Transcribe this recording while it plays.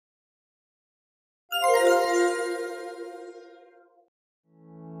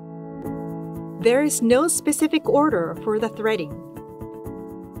There is no specific order for the threading.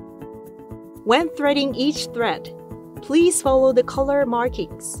 When threading each thread, please follow the color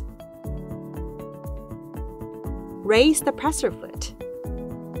markings. Raise the presser foot.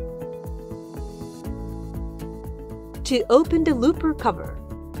 To open the looper cover,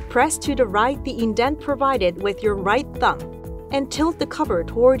 press to the right the indent provided with your right thumb and tilt the cover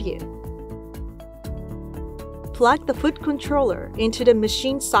toward you. Plug the foot controller into the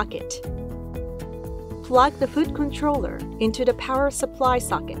machine socket. Plug the foot controller into the power supply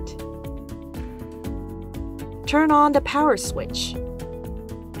socket. Turn on the power switch.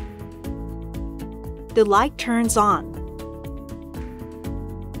 The light turns on.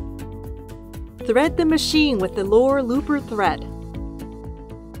 Thread the machine with the lower looper thread.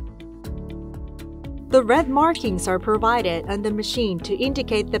 The red markings are provided on the machine to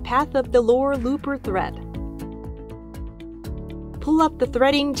indicate the path of the lower looper thread. Pull up the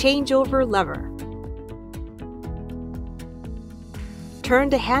threading changeover lever. Turn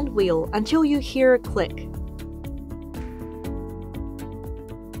the hand wheel until you hear a click.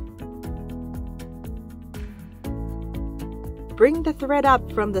 Bring the thread up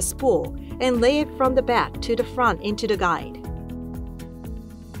from the spool and lay it from the back to the front into the guide.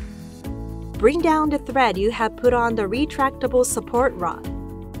 Bring down the thread you have put on the retractable support rod.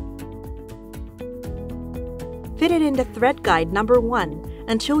 Fit it in the thread guide number 1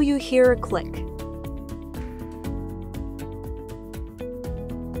 until you hear a click.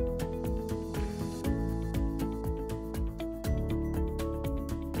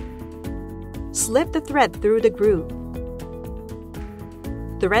 Slip the thread through the groove.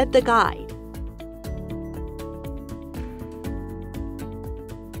 Thread the guide.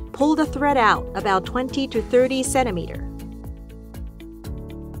 Pull the thread out about 20 to 30 centimeters.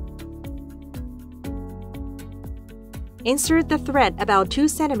 Insert the thread about 2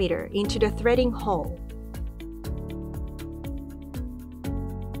 centimeters into the threading hole.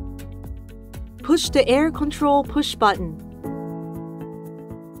 Push the air control push button.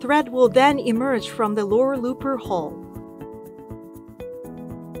 Thread will then emerge from the lower looper hole.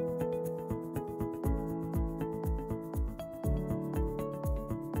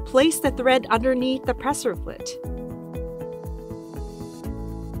 Place the thread underneath the presser foot.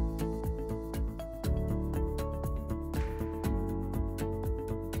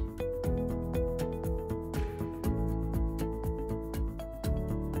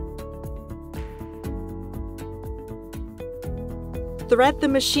 Thread the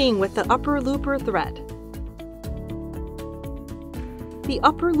machine with the upper looper thread. The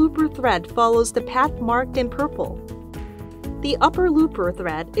upper looper thread follows the path marked in purple. The upper looper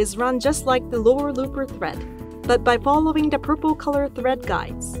thread is run just like the lower looper thread, but by following the purple color thread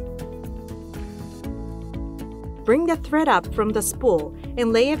guides. Bring the thread up from the spool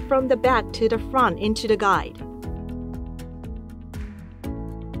and lay it from the back to the front into the guide.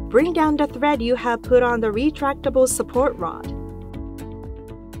 Bring down the thread you have put on the retractable support rod.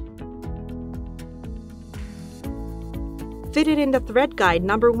 Fit it in the thread guide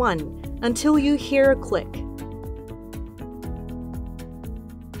number 1 until you hear a click.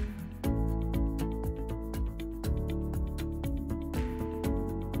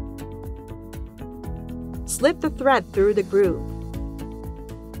 Slip the thread through the groove.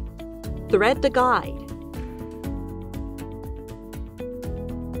 Thread the guide.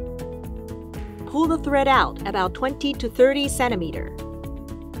 Pull the thread out about 20 to 30 centimeters.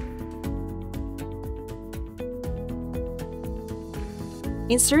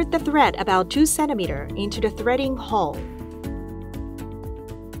 Insert the thread about 2 centimeters into the threading hole.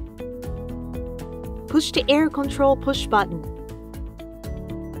 Push the air control push button.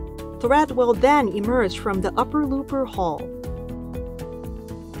 Thread will then emerge from the upper looper hole.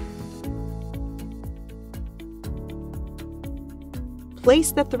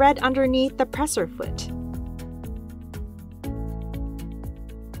 Place the thread underneath the presser foot.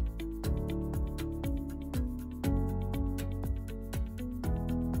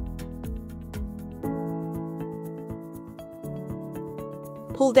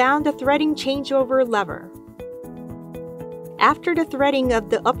 Pull down the threading changeover lever. After the threading of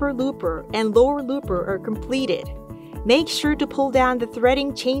the upper looper and lower looper are completed, make sure to pull down the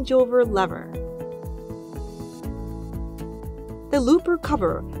threading changeover lever. The looper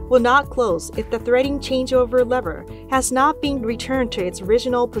cover will not close if the threading changeover lever has not been returned to its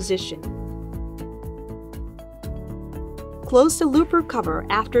original position. Close the looper cover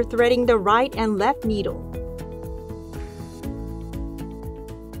after threading the right and left needle.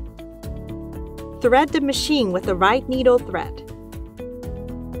 Thread the machine with the right needle thread.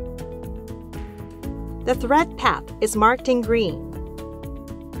 The thread path is marked in green.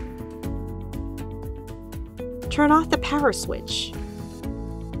 Turn off the power switch.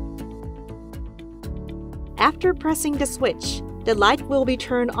 After pressing the switch, the light will be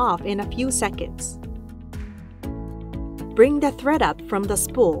turned off in a few seconds. Bring the thread up from the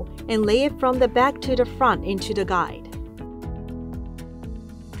spool and lay it from the back to the front into the guide.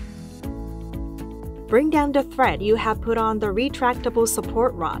 Bring down the thread you have put on the retractable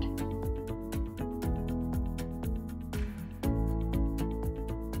support rod.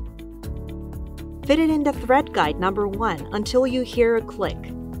 Fit it in the thread guide number 1 until you hear a click.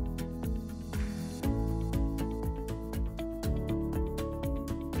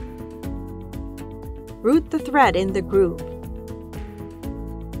 Route the thread in the groove.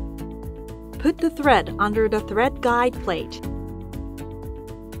 Put the thread under the thread guide plate.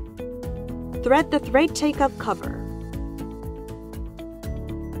 Thread the thread take-up cover.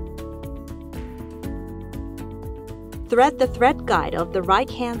 Thread the thread guide of the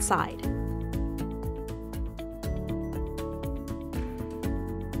right-hand side.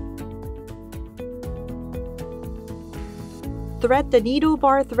 Thread the needle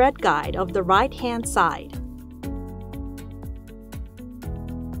bar thread guide of the right-hand side.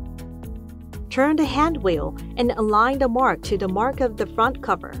 Turn the hand wheel and align the mark to the mark of the front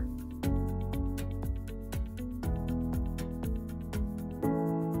cover.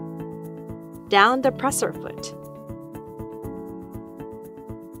 Down the presser foot.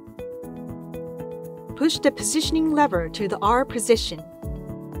 Push the positioning lever to the R position.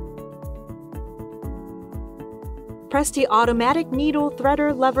 Press the automatic needle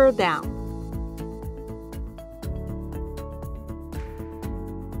threader lever down.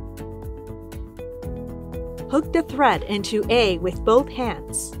 Hook the thread into A with both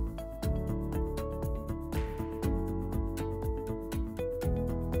hands.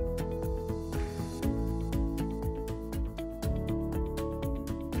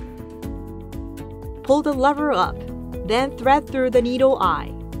 Pull the lever up, then thread through the needle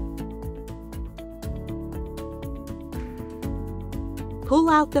eye. Pull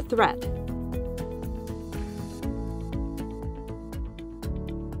out the thread.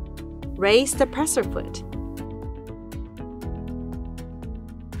 Raise the presser foot.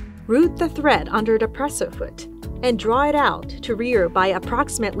 Route the thread under the presser foot and draw it out to rear by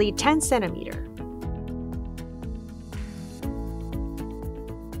approximately 10 cm.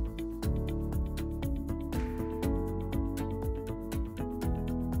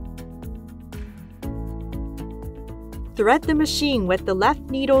 Thread the machine with the left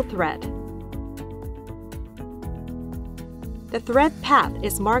needle thread. The thread path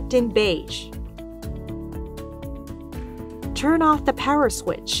is marked in beige. Turn off the power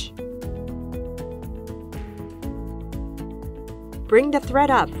switch. Bring the thread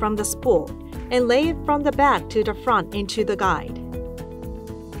up from the spool and lay it from the back to the front into the guide.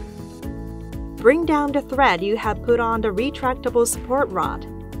 Bring down the thread you have put on the retractable support rod.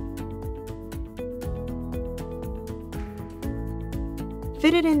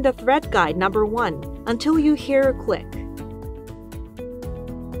 Fit it in the thread guide number 1 until you hear a click.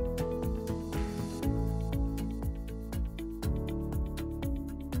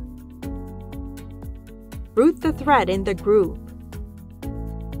 Route the thread in the groove.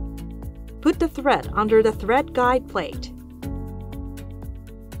 Put the thread under the thread guide plate.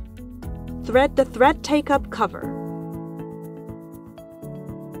 Thread the thread take-up cover.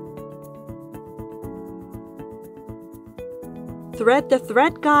 Thread the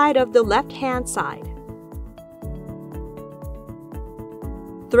thread guide of the left-hand side.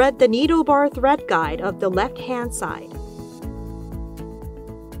 Thread the needle bar thread guide of the left-hand side.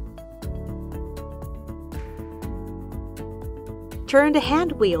 Turn the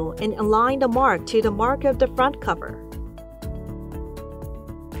hand wheel and align the mark to the mark of the front cover.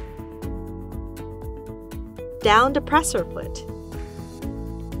 Down the presser foot.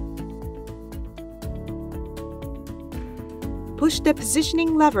 Push the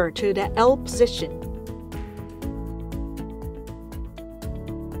positioning lever to the L position.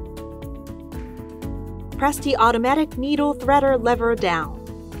 Press the automatic needle threader lever down.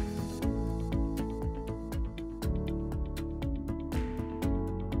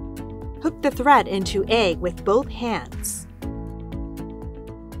 Hook the thread into A with both hands.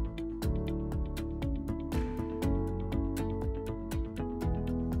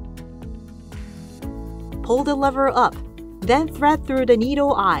 Pull the lever up, then thread through the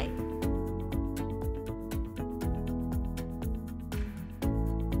needle eye.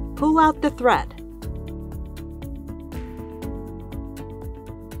 Pull out the thread.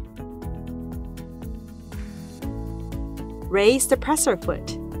 Raise the presser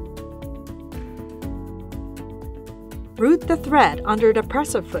foot. Route the thread under the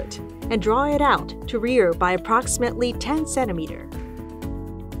presser foot and draw it out to rear by approximately 10 cm.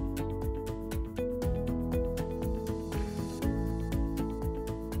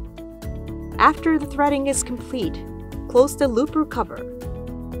 After the threading is complete, close the looper cover.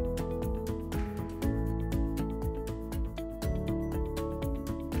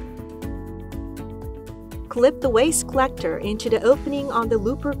 Clip the waste collector into the opening on the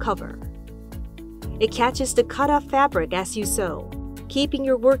looper cover. It catches the cut-off fabric as you sew, keeping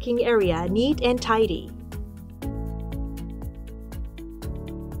your working area neat and tidy.